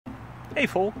Hey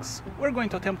folks, we're going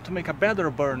to attempt to make a better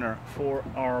burner for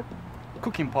our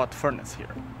cooking pot furnace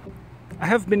here. I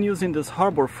have been using this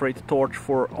Harbor Freight torch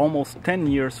for almost 10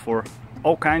 years for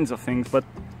all kinds of things, but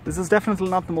this is definitely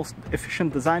not the most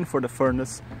efficient design for the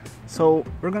furnace, so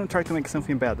we're going to try to make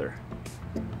something better.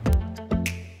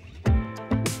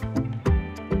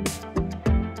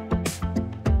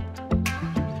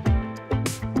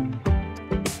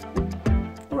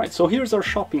 Alright, so here's our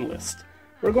shopping list.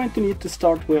 We're going to need to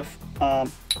start with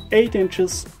 8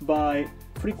 inches by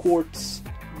 3/4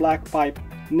 black pipe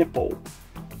nipple.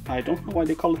 I don't know why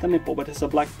they call it a nipple, but it's a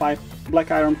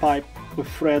black iron pipe with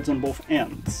threads on both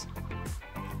ends.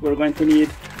 We're going to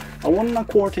need a 1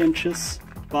 1/4 inches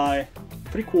by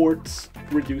 3/4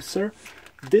 reducer.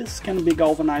 This can be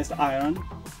galvanized iron,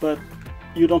 but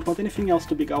you don't want anything else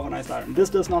to be galvanized iron.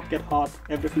 This does not get hot,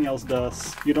 everything else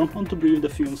does. You don't want to breathe the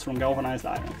fumes from galvanized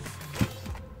iron.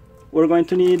 We're going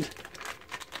to need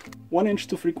 1 inch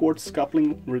to 3/4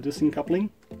 coupling, reducing coupling.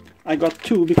 I got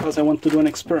 2 because I want to do an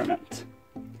experiment.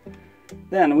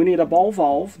 Then we need a ball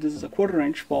valve. This is a 1/4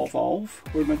 inch ball valve.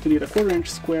 We're going to need a 1/4 inch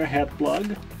square head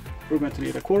plug. We're going to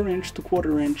need a 1/4 inch to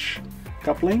 1/4 inch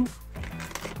coupling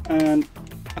and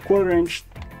a 1/4 inch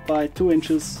by 2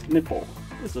 inches nipple.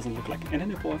 This doesn't look like any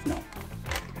nipple I've known.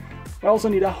 We also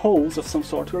need a hose of some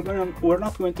sort. We're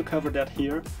not going to cover that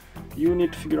here. You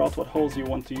need to figure out what hose you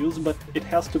want to use, but it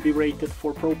has to be rated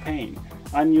for propane.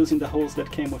 I'm using the hose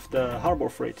that came with the Harbor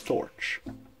Freight torch,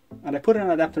 and I put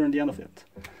an adapter on the end of it.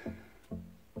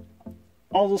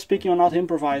 Also, speaking on not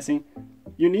improvising,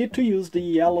 you need to use the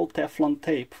yellow Teflon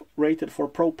tape rated for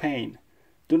propane.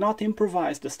 Do not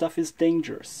improvise, the stuff is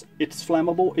dangerous. It's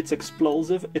flammable, it's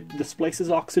explosive, it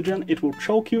displaces oxygen, it will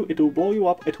choke you, it will blow you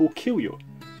up, it will kill you.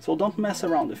 So don't mess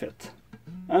around with it.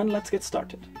 And let's get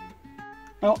started.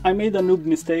 Well, I made a noob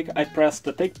mistake. I pressed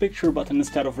the take picture button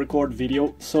instead of record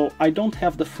video, so I don't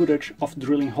have the footage of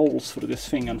drilling holes through this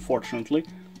thing, unfortunately.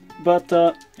 But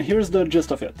here's the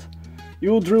gist of it.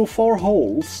 You drill 4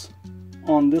 holes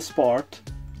on this part,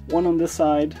 one on this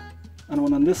side and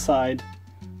one on this side,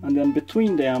 and then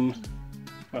between them,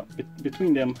 well,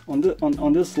 between them,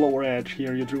 on this lower edge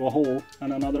here, you drill a hole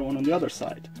and another one on the other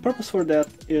side. The purpose for that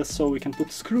is so we can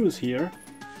put screws here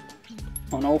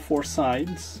on all 4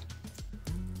 sides.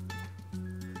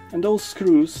 And those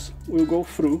screws will go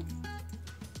through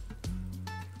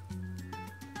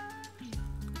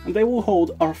and they will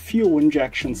hold our fuel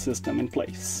injection system in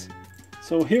place.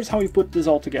 So here's how we put this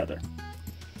all together.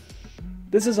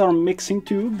 This is our mixing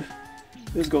tube.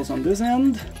 This goes on this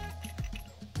end.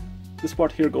 This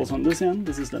part here goes on this end.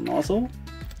 This is the nozzle.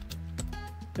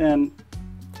 And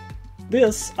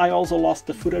this, I also lost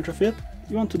the footage of it.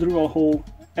 You want to drill a hole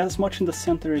as much in the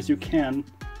center as you can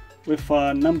with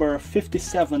a number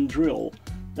 57 drill.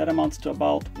 That amounts to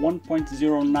about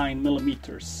 1.09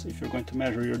 millimeters if you're going to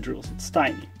measure your drills. It's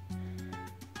tiny.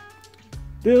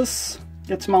 This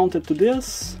gets mounted to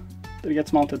this, that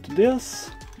gets mounted to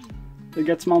this, that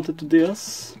gets mounted to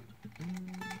this,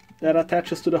 that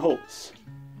attaches to the hose.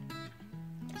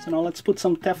 So now let's put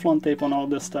some Teflon tape on all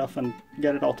this stuff and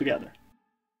get it all together.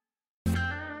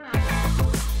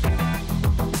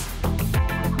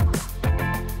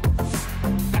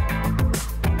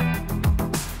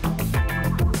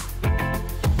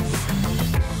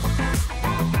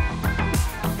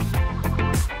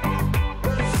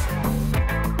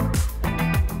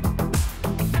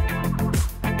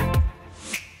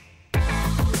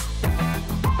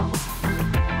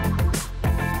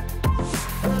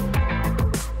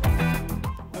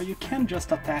 You can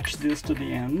just attach this to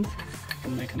the end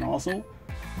and make a nozzle,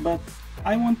 but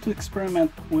I want to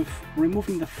experiment with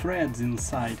removing the threads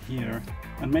inside here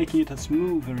and making it a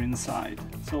smoother inside.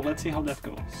 So let's see how that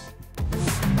goes.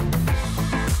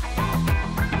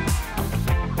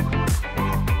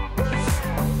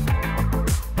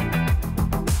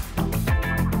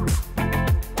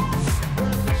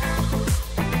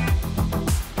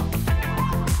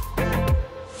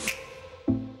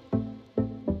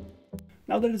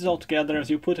 Now that it's all together, as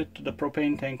you put it to the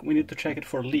propane tank, we need to check it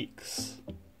for leaks.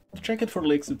 To check it for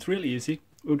leaks, it's really easy.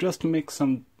 We'll just mix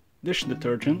some dish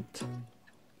detergent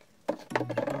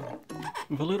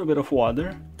with a little bit of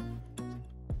water.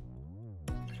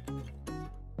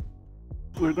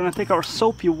 We're gonna take our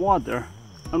soapy water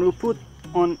and we'll put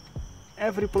on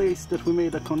every place that we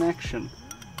made a connection.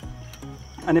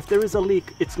 And if there is a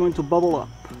leak, it's going to bubble up.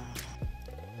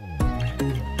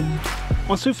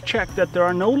 Once we've checked that there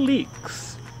are no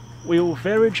leaks, we will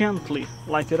very gently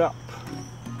light it up.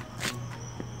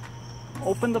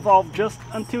 Open the valve just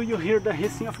until you hear the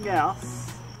hissing of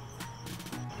gas.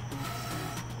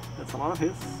 That's a lot of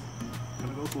hiss.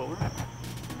 Gonna go slower.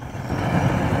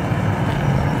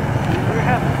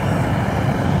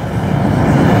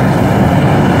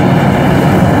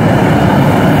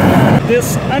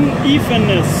 this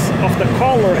unevenness of the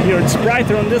color here, it's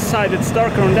brighter on this side, it's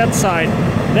darker on that side,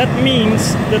 that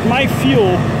means that my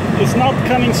fuel is not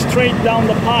coming straight down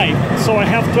the pipe, so I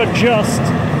have to adjust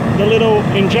the little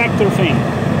injector thing.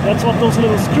 That's what those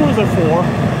little screws are for.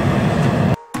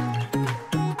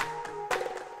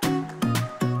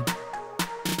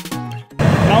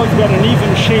 Now we've got an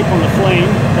even shape on the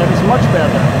flame. That is much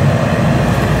better.